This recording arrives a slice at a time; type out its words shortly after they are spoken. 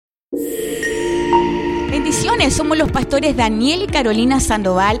Bendiciones, somos los pastores Daniel y Carolina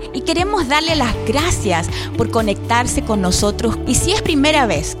Sandoval y queremos darle las gracias por conectarse con nosotros. Y si es primera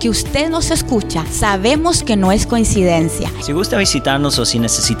vez que usted nos escucha, sabemos que no es coincidencia. Si gusta visitarnos o si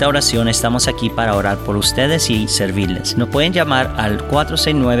necesita oración, estamos aquí para orar por ustedes y servirles. Nos pueden llamar al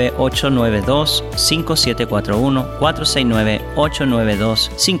 469-892-5741,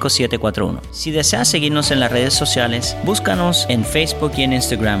 469-892-5741. Si desea seguirnos en las redes sociales, búscanos en Facebook y en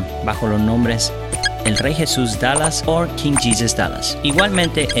Instagram bajo los nombres El Rey Jesús Dallas o King Jesus Dallas.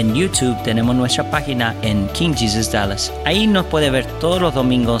 Igualmente en YouTube tenemos nuestra página en King Jesus Dallas. Ahí nos puede ver todos los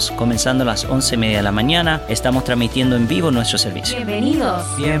domingos comenzando a las 11:30 de la mañana. Estamos transmitiendo en vivo nuestro servicio.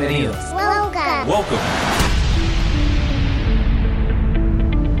 Bienvenidos. Bienvenidos. Welcome.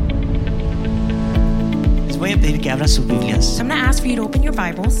 Les voy a pedir que abran sus Biblias So I'm going to ask for you to open your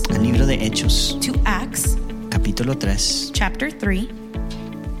Bibles al libro de Hechos, to Acts capítulo 3, chapter 3,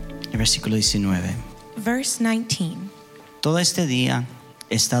 el versículo 19. verse 19. Todo este día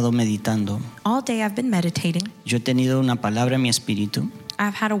he estado meditando. All day I've been meditating. Yo he tenido una palabra en mi espíritu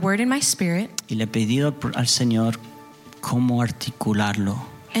I've had a word in my spirit, y le he pedido al Señor cómo articularlo,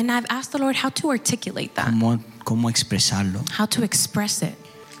 and I've asked the Lord how to articulate that, cómo expresarlo. how to express it.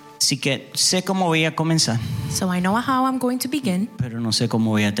 Así que sé cómo voy a comenzar, So I know how I'm going to begin, pero no sé cómo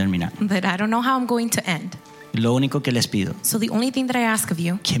voy a terminar. but I don't know how I'm going to end. Lo único que les pido, So the only thing that I ask of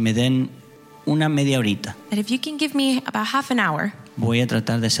you, que me den una media horita. that if you can give me about half an hour, Voy a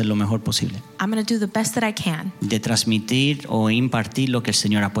tratar de hacer lo mejor posible, I'm going to do the best that I can de transmitir o impartir lo que el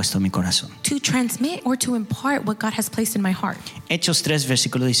Señor ha puesto en mi corazón. to transmit or to impart what God has placed in my heart. Hechos 3,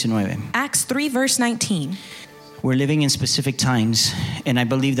 versículo 19. Acts 3, verse 19. We're living in specific times, and I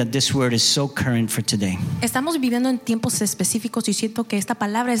believe that this word is so current for today. Estamos viviendo en tiempos específicos y siento que esta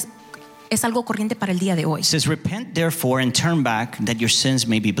palabra es algo corriente para el día de hoy. It says, repent therefore and turn back, that your sins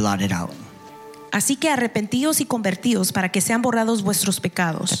may be blotted out. Así que arrepentíos y convertíos para que sean borrados vuestros The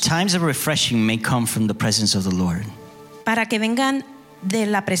pecados, times of refreshing may come from the presence of the Lord. para que vengan de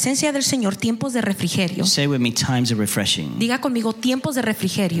la presencia del Señor tiempos de refrigerio. Say with me, times of refreshing. Diga conmigo, tiempos de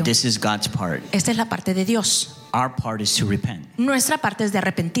refrigerio. This is God's part. Esta es la parte de Dios. Our part is to repent, Nuestra parte es de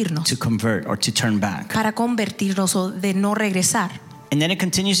arrepentirnos, to convert or to turn back. para convertirnos o de no regresar. And then it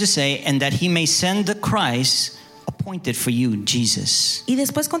continues to say, and that he may send the Christ appointed for you, Jesus. Y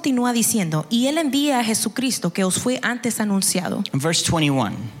después continúa diciendo, y Él envía a Jesucristo que os fue antes anunciado. In verse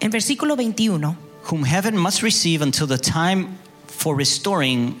 21, En versículo 21. whom heaven must receive until the time for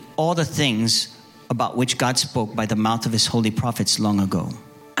restoring all the things about which God spoke by the mouth of his holy prophets long ago.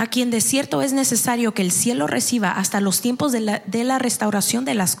 A quien de cierto es necesario que el cielo reciba hasta los tiempos de la restauración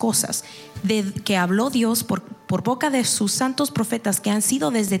de las cosas, de que habló Dios por boca de sus santos profetas que han sido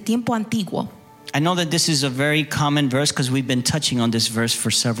desde tiempo antiguo. I know that this is a very common verse because we've been touching on this verse for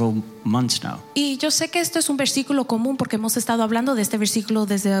several months now. Y yo sé que esto es un versículo común porque hemos estado hablando de este versículo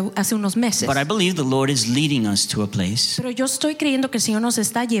desde hace unos meses. But I believe the Lord is leading us to a place Pero yo estoy creyendo que el Señor nos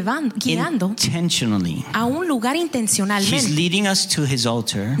está guiando intentionally. a un lugar He's intencionalmente. leading us to his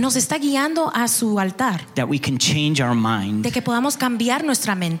altar Nos está guiando a su altar, that we can change our mind. de que podamos cambiar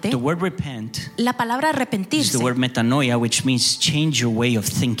nuestra mente. The word repent La palabra is arrepentirse the word metanoia, which means change your way of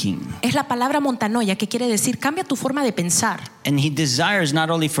thinking. es la palabra montanoia, que quiere decir cambia tu forma de pensar. And he desires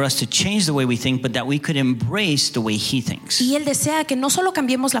not only for us to change the way we think, but that we could embrace the way he thinks. Y Él desea que no solo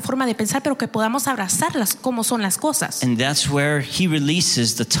cambiemos la forma de pensar, pero que podamos abrazarlas como son las cosas. And that's where he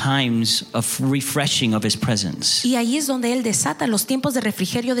releases the times of refreshing of his presence. Y ahí es donde Él desata los tiempos de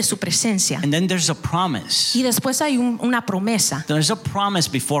refrigerio de su presencia. And then there's a promise. Y después hay una promesa. There's a promise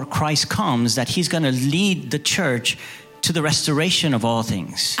before Christ comes that he's going to lead the church to the restoration of all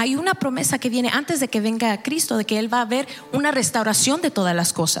things. Hay una promesa que viene antes de que venga Cristo, de que Él va a haber una restauración de todas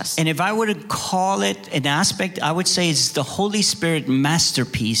las cosas. And if I were to call it an aspect, I would say it's the Holy Spirit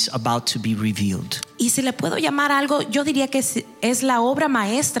masterpiece about to be revealed. Y si le puedo llamar algo, yo diría que es la obra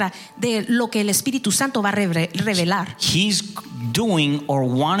maestra de lo que el Espíritu Santo va a revelar. He's doing or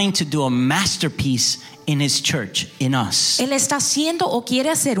wanting to do a masterpiece in his church, in us. Él está haciendo o quiere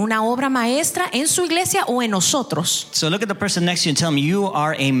hacer una obra maestra en su iglesia o en nosotros. So look at the person next to you and tell him, you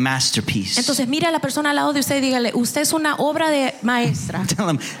are a masterpiece. Entonces mira a la persona al lado de usted y dígale, usted es una obra de maestra. Tell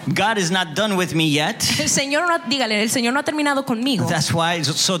him, God is not done with me yet. El Señor no ha terminado conmigo. That's why,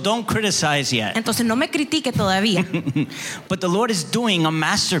 so don't criticize yet. Entonces no me critique todavía. But the Lord is doing a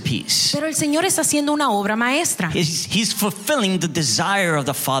masterpiece. Pero el Señor está haciendo una obra maestra. He's fulfilling fulfilling the desire of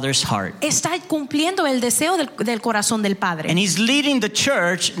the Father's heart. Está cumpliendo el deseo del corazón del Padre. And he's leading the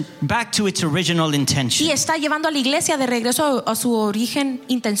church back to its original intention. Y está llevando a la iglesia de regreso a su origen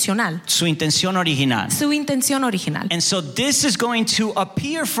intencional. Su intención original. Su intención original. And so this is going to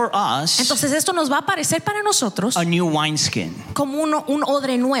appear for us. Entonces esto nos va a aparecer para nosotros a new wineskin. Como un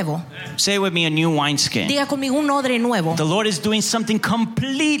odre nuevo. Say with me, a new wineskin. Diga conmigo, un odre nuevo. The Lord is doing something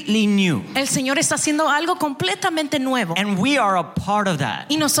completely new. El Señor está haciendo algo completamente nuevo. And we are a part of that.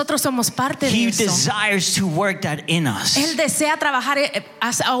 Y nosotros somos parte de eso. He desires to work that in us. Él desea trabajar,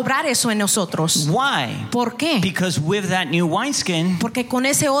 a obrar eso en nosotros. Why? ¿Por qué? Because with that new wineskin, porque con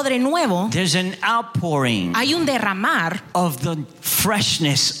ese odre nuevo, there's an outpouring hay un derramar of the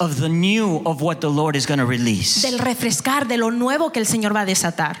freshness of the new of what the Lord is going to release. Del refrescar de lo nuevo que el Señor va a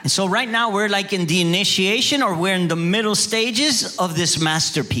desatar. And so right now we're like in the initiation, or we're in the middle stages of this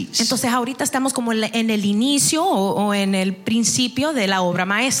masterpiece. Entonces ahorita estamos como en el inicio o en el principio de la obra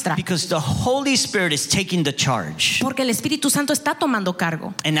maestra. Because the Holy Spirit is taking the charge. Porque el Espíritu Santo está tomando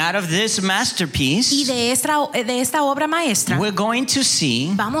cargo. And out of this masterpiece, y de esta obra maestra, we're going to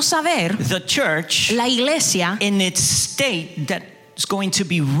see vamos a ver the church, la iglesia, in its state that is going to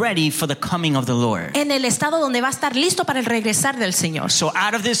be ready for the coming of the Lord. En el estado donde va a estar listo para el regresar del Señor. So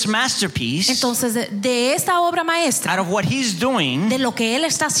out of this masterpiece, entonces de esta obra maestra, out of what he's doing, de lo que él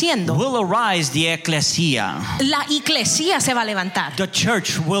está haciendo, will arise the ecclesia. La iglesia se va a levantar. The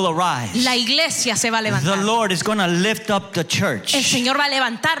church will arise. La iglesia se va a levantar. The Lord is going to lift up the church. El Señor va a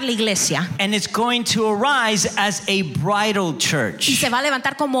levantar la iglesia. And it's going to arise as a bridal church. Y se va a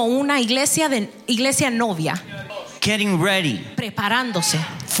levantar como una iglesia novia. Getting ready, preparándose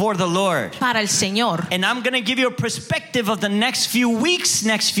for the Lord, para el Señor. And I'm going to give you a perspective of the next few weeks,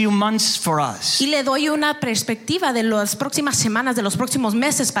 next few months for us. Y le doy una perspectiva de las próximas semanas, de los próximos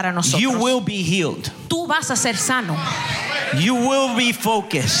meses para nosotros. You will be healed. Tú vas a ser sano. You will be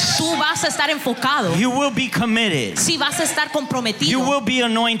focused. Tú vas a estar enfocado. You will be committed. Sí, vas a estar comprometido. You will be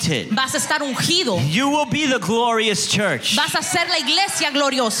anointed. Vas a estar ungido. You will be the glorious church. Vas a ser la iglesia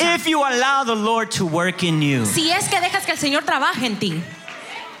gloriosa. If you allow the Lord to work in you. Si es que dejas que el Señor trabaje en ti.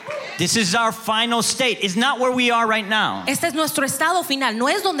 This is our final state. It's not where we are right now. Este es nuestro estado final. No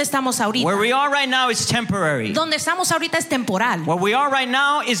es donde estamos ahorita. Where we are right now is temporary. Donde estamos ahorita es temporal. Where we are right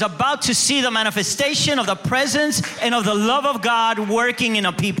now is about to see the manifestation of the presence and of the love of God working in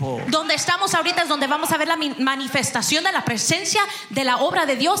a people. Donde estamos ahorita es donde vamos a ver la manifestación de la presencia de la obra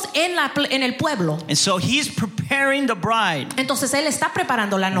de Dios en el pueblo. And so he's preparing the bride. Entonces él está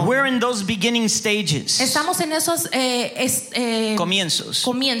preparando la novia. We're in those beginning stages. Estamos en esos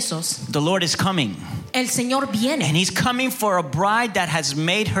comienzos. The Lord is coming. El Señor viene. And he's coming for a bride that has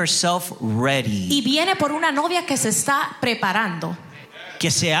made herself ready. Y viene por una novia que se está preparando. Que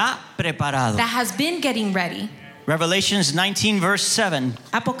se ha preparado. That has been getting ready. Revelations 19 verse 7.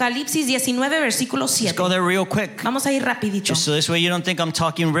 Apocalipsis 19 versículo 7. Let's go there real quick. Vamos a ir rapidito. Just so this way you don't think I'm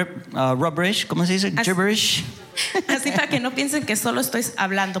talking rubberish. ¿Cómo se dice? Gibberish. Así para que no piensen que solo estoy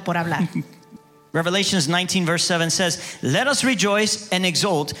hablando por hablar. Revelations 19 verse 7 says, "Let us rejoice and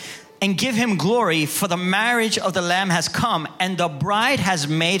exult and give him glory, for the marriage of the Lamb has come, and the bride has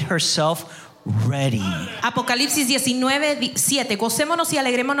made herself ready." Apocalipsis 19:7. Gocémonos y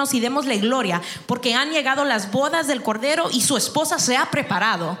alegrémonos y démosle gloria, porque han llegado las bodas del Cordero y su esposa se ha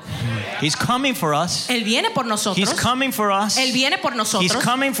preparado. He's coming for us. Él viene por nosotros. He's coming for us. Él viene por nosotros. He's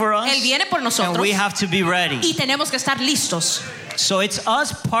coming for us. Él viene por nosotros. And we have to be ready. Y tenemos que estar listos. So it's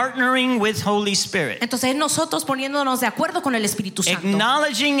us partnering with Holy Spirit. Entonces nosotros poniéndonos de acuerdo con el Espíritu Santo.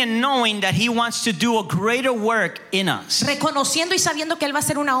 Acknowledging and knowing that he wants to do a greater work in us. Reconociendo y sabiendo que él va a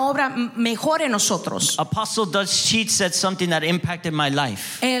hacer una obra mejor en nosotros. Apostle Dutch Sheets said something that impacted my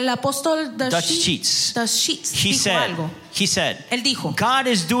life. El apóstol Dutch Sheets He said, él dijo, God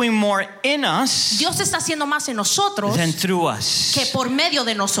is doing more in us. Dios está haciendo más en nosotros than through us. Que por medio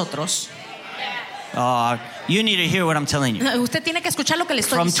de nosotros. You need to hear what I'm telling you. Usted tiene que escuchar lo que le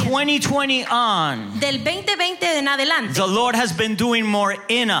estoy From diciendo. 2020 on, del 2020 en adelante, the Lord has been doing more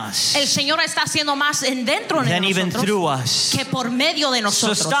in us. El Señor está haciendo más dentro de than nosotros even through us. Que por medio de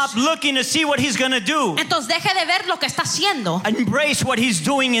nosotros. So stop looking to see what he's going to do. Entonces deje de ver lo que está haciendo. Embrace what he's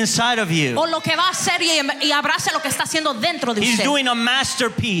doing inside of you. O lo que va a hacer y abrace lo que está haciendo dentro de he's usted. He's doing a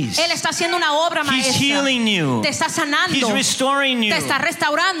masterpiece. Él está haciendo una obra maestra. He's healing you. Te está sanando. He's restoring you. Te está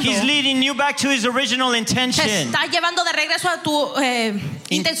restaurando. He's leading you back to his original intention. Te está llevando de regreso a tu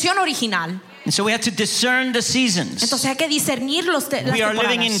intención original. And so we have to discern the seasons. Entonces hay que discernir las We are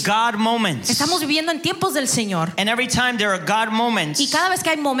living in temporadas. God moments. Estamos viviendo en tiempos del Señor. And every time there are God moments, Y cada vez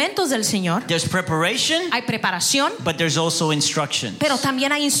que hay momentos del Señor, there's preparation, hay preparación, but there's also instructions. pero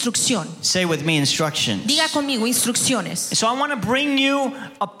también hay instrucción. Say with me, instructions. Diga conmigo, instrucciones. So I want to bring you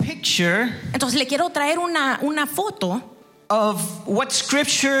a picture Entonces le quiero traer una foto of what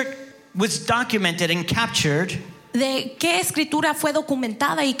scripture was documented and captured, de qué escritura fue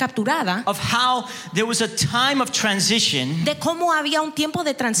documentada y capturada, of how there was a time of transition de cómo había un tiempo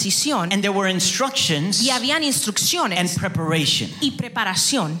de transición and there were instructions y habían and instrucciones preparation. y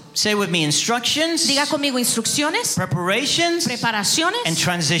preparación. Say with me, instructions, Diga conmigo, instrucciones, preparations, and preparaciones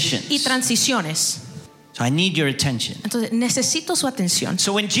transitions. y transiciones. So I need your attention. Entonces necesito su atención.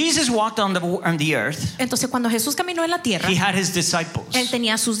 So when Jesus walked on the earth, Entonces cuando Jesús caminó en la tierra, he had his disciples. él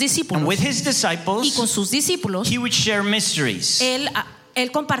tenía a sus And discípulos with his y disciples, con sus discípulos he would share mysteries.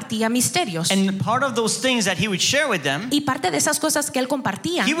 él compartía misterios. And part of those things that he would share with them, Y parte de esas cosas que él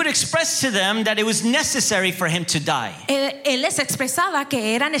compartía, he would express to them that it was necessary for him to die. él les expresaba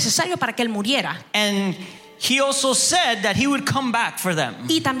que era necesario para que él muriera. And he also said that he would come back for them.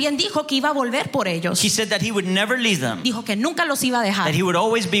 Y también dijo que iba a volver por ellos. He said that he would never leave them, Dijo que nunca los iba a dejar, that he would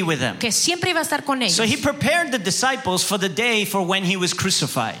always be with them. que siempre iba a estar con ellos. So he prepared the disciples for the day for when he was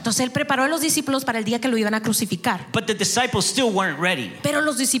crucified. Entonces él preparó a los discípulos para el día que lo iban a crucificar. But the disciples still weren't ready. Pero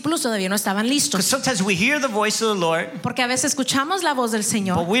los discípulos todavía no estaban Because listos. sometimes we hear the voice of the Lord, Porque a veces escuchamos la voz del but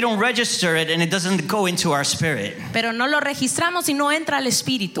Señor, we don't register it and it doesn't go into our spirit. pero no lo registramos y no entra al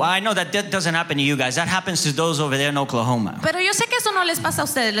espíritu. Well, I know that doesn't happen to you guys. That happens to those over there in Oklahoma. Pero yo sé que eso no les pasa a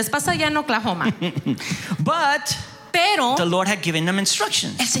ustedes, les pasa allá en Oklahoma. But Pero the Lord had given them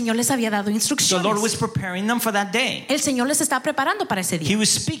instructions. el Señor les había dado The Lord was instrucciones. preparing them for that day. El Señor les estaba preparando para ese He día. was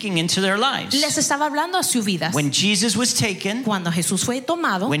speaking into their lives. Les estaba hablando a sus vidas. When Jesus was taken, Cuando Jesús fue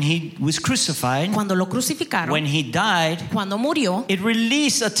tomado, when he was crucified, cuando lo crucificaron, when he died, cuando murió, it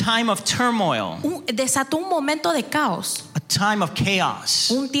released a time of turmoil, desató un momento de caos, a time of chaos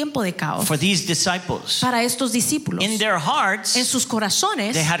un tiempo de caos for these disciples. para estos discípulos. In their En hearts, sus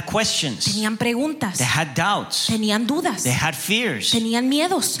corazones they had questions, tenían preguntas, they had doubts, tenían dudas, they had fears. tenían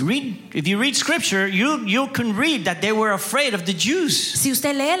miedos. If you read scripture, you can read that they were afraid of the Jews. Si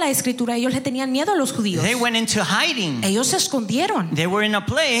usted lee la escritura, ellos le tenían miedo a los judíos. They went into hiding. Ellos se escondieron. They were in a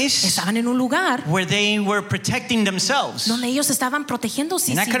place Estaban en un lugar where they were protecting themselves. donde ellos estaban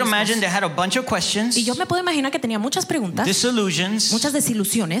protegiéndose. And I could imagine they had a bunch of questions, Y yo me puedo imaginar que tenía muchas preguntas, disillusions. muchas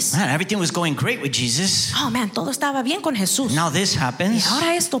desilusiones. Man, everything was going great with Jesus. Oh man, todo estaba bien con Jesús. Now this Y happens.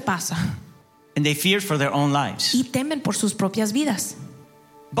 ahora esto pasa. And they feared for their own lives. Y temen por sus propias vidas.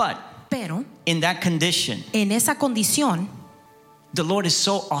 But Pero in that condition, en esa condición, the Lord is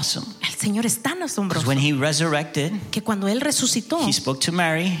so awesome. el Señor es tan Because asombroso when he resurrected, que cuando Él resucitó, he spoke to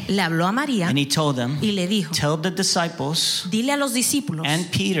Mary le habló a María and he told them, y le dijo: tell the disciples dile a los discípulos and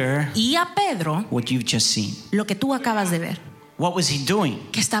Peter y a Pedro what you've just seen. lo que tú acabas de ver. What was he doing?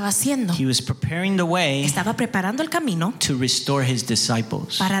 ¿Qué estaba haciendo? He was preparing the way Estaba preparando el camino to restore his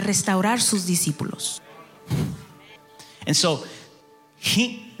disciples. para restaurar sus discípulos. And so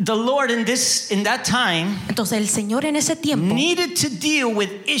the Lord in that time Entonces el Señor en ese tiempo needed to deal with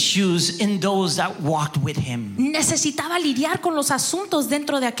issues in those that walked with him. necesitaba lidiar con los asuntos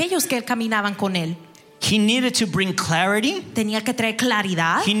dentro de aquellos que caminaban con Él. He needed to bring clarity. Tenía que traer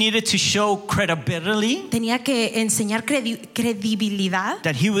claridad, He needed to show credibility tenía que enseñar credibilidad,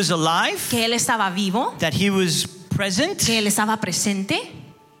 that he was alive, que Él estaba vivo, that he was present, que Él estaba presente,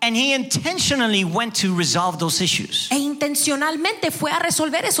 and he intentionally went to resolve those issues. e intencionalmente fue a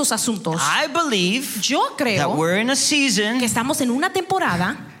resolver esos asuntos. I believe Yo that creo we're in a que season estamos en una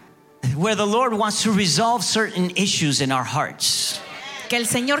temporada where the Lord wants to resolve certain issues in our hearts. que el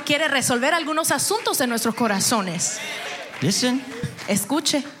Señor quiere resolver algunos asuntos en nuestros corazones. Listen,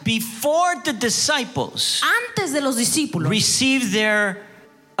 Escuche, before the disciples antes de los discípulos received their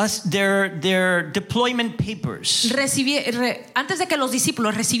deployment papers antes de que los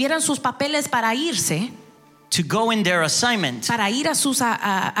discípulos recibieran sus papeles para irse, to go in their assignment, para ir a sus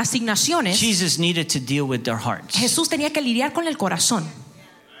asignaciones, Jesus needed to deal with their hearts. Jesús tenía que lidiar con el corazón.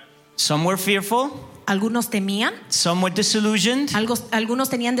 Some were fearful, Algunos temían, some were disillusioned. algunos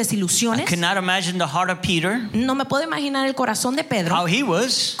tenían I desilusiones. could not imagine the heart of Peter, No me puedo imaginar el corazón de Pedro, how he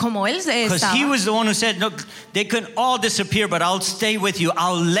was, como él because he estaba. was the one who said, look, they can all disappear, but I'll stay with you.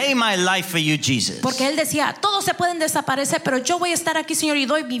 I'll lay my life for you, Jesus. Porque él decía, todos se pueden desaparecer, pero yo voy a estar aquí, Señor, y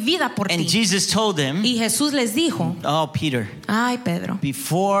doy mi vida por And ti. Jesus told him, Y Jesús les dijo: oh, Peter, ay, Pedro,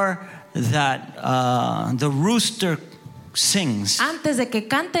 before that the rooster sings, antes de que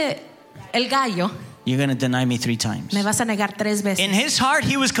cante el gallo, you're going to deny me 3 times. Me vas a negar 3 veces. In his heart,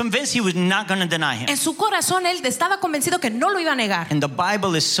 he was convinced he was not going to deny him. En su corazón él estaba convencido que no lo iba a negar. And the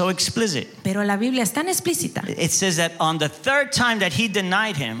Bible is so explicit. Pero la Biblia es tan explícita. It says that on the 3rd time that he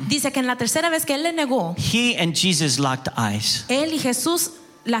denied him, Dice que en la tercera vez que él le negó, he and Jesus locked eyes. él y Jesús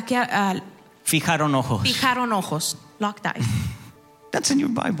Fijaron ojos. fijaron ojos. Locked eyes. That's in your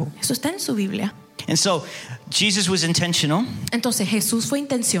Bible. Eso está en su Biblia. And so Jesus was intentional. Entonces Jesús fue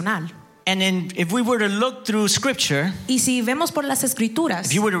intencional. And then if we were to look through scripture, Y si vemos por las escrituras,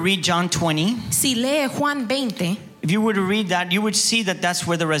 if you were to read John 20, si lee Juan 20, if you were to read that, you would see that that's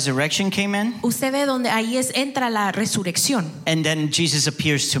where the resurrection came in. usted ve donde ahí entra la resurrección. And then Jesus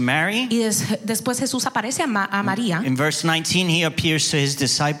appears to Mary. Y después Jesús aparece a María. In verse 19, he appears to his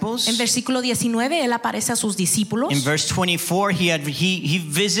disciples. En versículo 19 él aparece a sus discípulos. In verse 24, he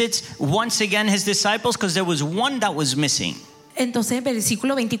visits once again his disciples because there was one that was missing. Entonces en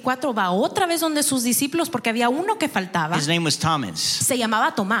versículo 24 va otra vez donde sus discípulos porque había uno que faltaba. His name was Thomas. Se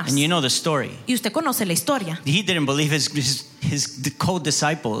llamaba Tomás. And you know the story. Y usted conoce la historia. He didn't believe his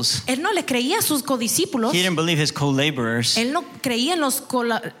co-disciples. Él no le creía a sus codiscípulos. He didn't believe his co-laborers. Él no creía en los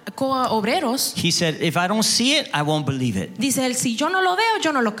co-obreros. He said, if I don't see it, I won't believe it. Dice él, si yo no lo veo,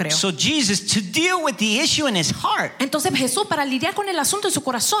 yo no lo creo. So Jesus, to deal with the issue in his heart, Entonces Jesús, para lidiar con el asunto en su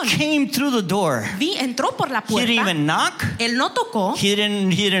corazón, came through the door. entró por la He didn't puerta. even knock. Él no tocó. He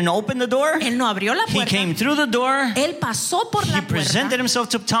didn't open the door. Él no abrió la He puerta. came through the door. Él pasó por He la presented puerta. himself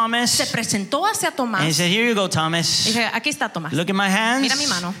to Se Thomas. presentó hacia And he Tomás. said, here you go, Thomas. Dije, aquí está Tomás. Look at my hands. Mira mi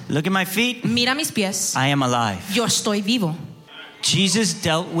mano. Look at my feet. Mira mis pies. I am alive. Yo estoy vivo. Jesus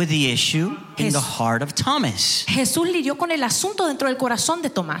dealt with the issue in the heart of Thomas. Jesús lidió con el asunto dentro del corazón de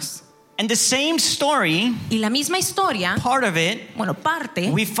Tomás. And the same story, Y la misma historia, part of it, bueno, parte,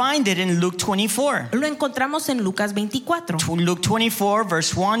 we find it in Luke 24. lo encontramos en Lucas 24. Luke 24,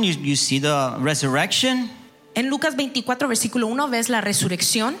 verse 1, you see the resurrection. En Lucas 24, versículo 1, ves la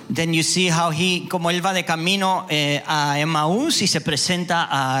resurrección. Then you see how como él va de camino a Emmaús y se presenta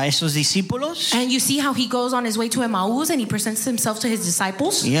a esos discípulos. And you see how he goes on his way to Emmaus and he presents himself to his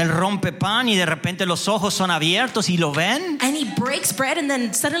disciples. Y él rompe pan y de repente los ojos son abiertos y lo ven. And he breaks bread and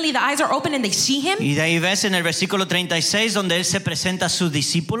then suddenly the eyes are open and they see him. Y de ahí ves en el versículo 36 donde él se presenta a sus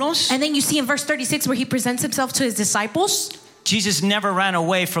discípulos. And then you see in verse 36 where he presents himself to his disciples. Jesus never ran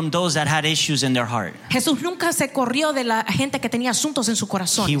away from those that had issues in their heart. Jesús nunca se corrió de la gente que tenía asuntos en su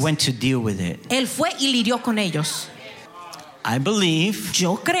corazón. He went to deal with it. Él fue y lidió con ellos. I believe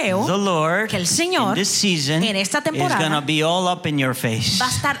Yo creo the Lord que el Señor in this season en esta is temporada going to be all up in your face va a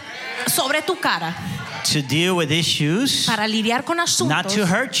estar sobre tu cara to deal with issues, para lidiar con not asuntos, to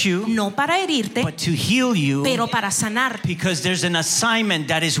hurt you, no para herirte, but to heal you. pero para sanarte. Because there's an assignment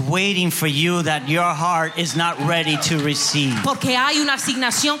that is waiting for you that your heart is not ready to receive. Porque hay una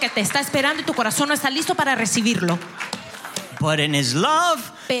asignación que te está esperando y tu corazón no está listo para recibirlo. But in His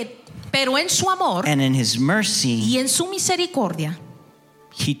love Pero en su amor and in His mercy, y en su misericordia,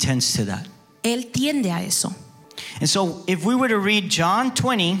 He tends to that. Él tiende a eso. And so if we were to read John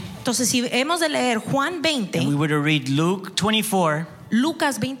 20, Entonces, si hemos de leer Juan and we 20, were to read Luke 24,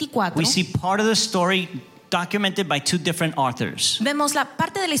 Lucas 24, we see part of the story documented by 2 different authors. vemos la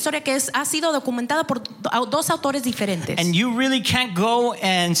parte de la historia que ha sido documentada por 2 autores diferentes. And you really can't go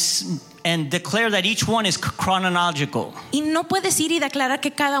and declare that each one is chronological. Y no puedes ir y declarar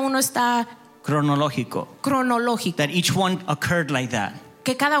que cada uno está Cronológico. cronológico, That each one occurred like that.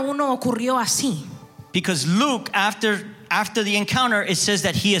 que cada uno ocurrió así. Because Luke, after the encounter, it says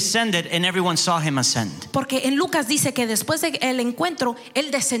that he ascended and everyone saw him ascend. Porque en Lucas dice que después del encuentro,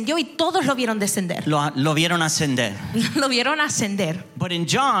 él descendió y todos lo vieron descender. Lo vieron ascender. Lo vieron ascender. But in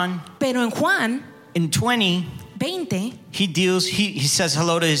John, Pero en Juan in 20, 20, he says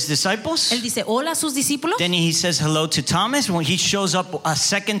hello to his disciples. él dice hola a sus discípulos. Then he says hello to Thomas when he shows up a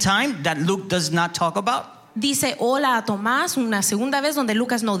second time that Luke does not talk about. Dice hola a Tomás una segunda vez donde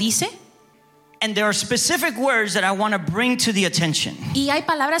Lucas no dice. And there are specific words that I want to bring to the attention. Y hay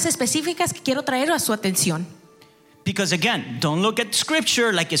palabras específicas que quiero traer a su atención. Because again, don't look at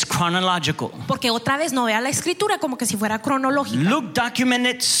scripture like it's chronological. Porque otra vez no vea la escritura como que si fuera cronológica. Luke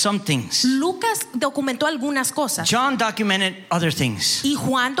documented some things. Lucas documentó algunas cosas John documented other things. y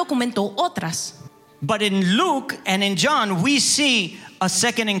Juan documentó otras. But in Luke and in John, we see a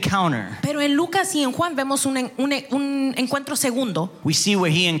second encounter. Pero en Lucas y en Juan vemos un encuentro segundo. We see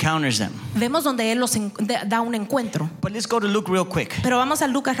where he encounters them. Vemos donde él da un encuentro. But let's go to Luke real quick. Pero vamos a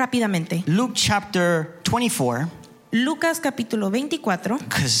Lucas rápidamente. Luke chapter 24, Lucas capítulo 24.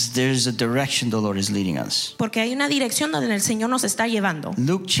 because there's a direction the Lord is leading us. Porque hay una dirección donde el Señor nos está llevando.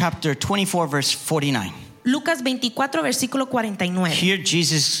 Luke chapter 24, verse 49. Lucas 24, versículo 49. Here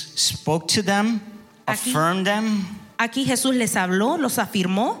Jesus spoke to them affirmed them. Aquí Jesús les habló, los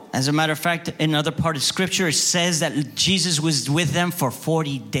afirmó. As a matter of fact, in another part of Scripture, it says that Jesus was with them for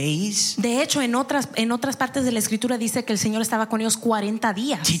 40 days. De hecho, en otras partes de la Escritura dice que el Señor estaba con ellos 40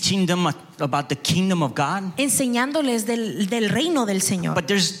 días. Teaching them about the kingdom of God. Enseñándoles del reino del Señor. But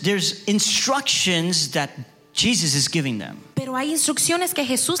there's instructions that Jesus is giving them. Pero hay instrucciones que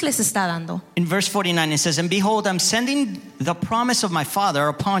Jesús les está dando. In verse 49 it says, "And behold, I'm sending the promise of my Father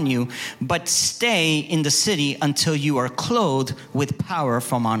upon you, but stay in the city until you are clothed with power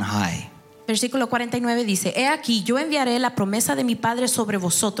from on high." Versículo 49 dice: He aquí, yo enviaré la promesa de mi Padre sobre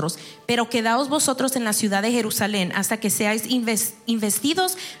vosotros, pero quedaos vosotros en la ciudad de Jerusalén hasta que seáis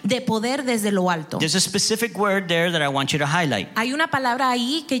investidos de poder desde lo alto. There's a specific word there that I want you to highlight. Hay una palabra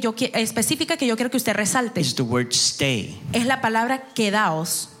ahí específica que yo quiero que usted resalte. It's the word stay. Es la palabra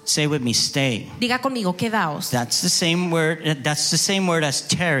quedaos. Say with me, stay. Diga conmigo, quedaos. That's the same word as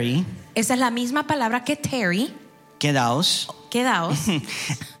tarry. Esa es la misma palabra que tarry. Quedaos. Quedaos.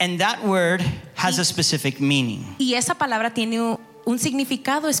 And that word has a specific meaning. Y esa palabra tiene un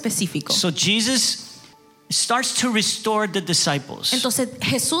significado específico. So Jesus starts to restore the disciples. Entonces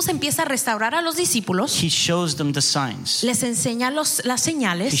Jesús empieza a restaurar a los discípulos. He shows them the signs. Les enseña las He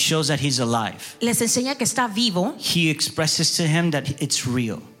señales. shows that he's alive. Les enseña que está vivo. He expresses to him that it's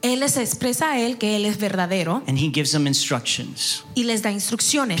real. Él les expresa a él que él es verdadero. And he gives them instructions. Y les da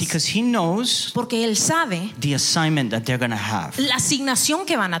instrucciones. Because he knows Porque él sabe the assignment that they're going to have. la asignación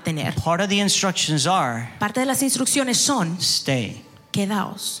que van a tener. Part of the instructions are Parte de las instrucciones son: stay,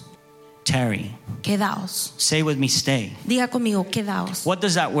 quedaos, tarry. quedaos. Say with me, stay. Diga conmigo, quedaos. What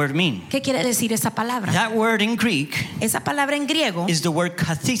does that word mean? ¿Qué quiere decir esa palabra? That word in Greek Esa palabra en griego is the word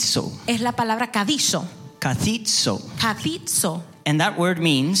kathizo. es la palabra kadizo. Kathizo. Kadizo. And that word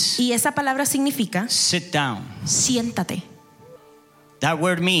means Y esa palabra significa sit down. siéntate. That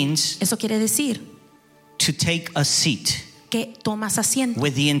word means Eso quiere decir to take a seat que tomas asiento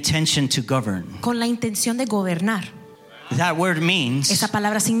with the intention to govern. con la intención de gobernar. That word means Esa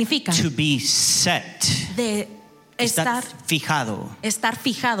palabra significa to be set. de Estar estar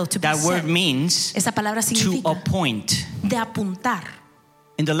fijado. To be That word set. means Esa palabra to significa appoint. de apuntar.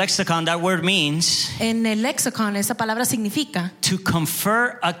 In the lexicon, that word means En el lexicon esa palabra significa to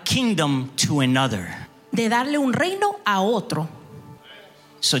confer a kingdom to another. de darle un reino a otro.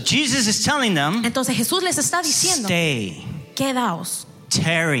 So Jesus is telling them, Entonces Jesús les está diciendo: stay, quedaos,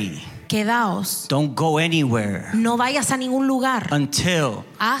 tarry, quedaos. don't go anywhere No vayas a ningún lugar until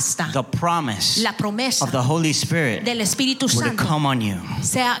hasta the promise la promesa of the Holy Spirit del Espíritu were to Santo come on you.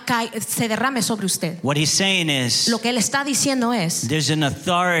 se derrame sobre usted. What he's saying is Lo que él está diciendo es: there's an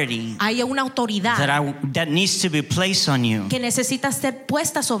authority hay una autoridad that needs to be placed on you, que necesita ser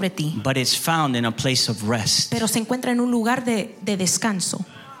puesta sobre ti, but it's found in a place of rest. pero se encuentra en un lugar de descanso.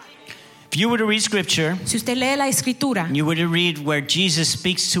 If you were to read scripture, Si usted lee la escritura you were to read where Jesus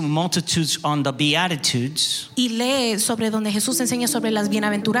speaks to multitudes on the Beatitudes. y lee sobre donde Jesús enseña sobre las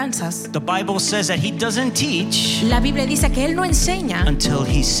bienaventuranzas, The Bible says that he doesn't teach la Biblia dice que él no enseña until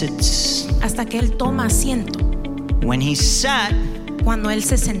he sits. hasta que él toma asiento. When he sat, Cuando él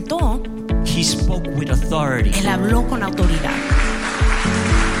se sentó, he spoke with authority. él habló con autoridad.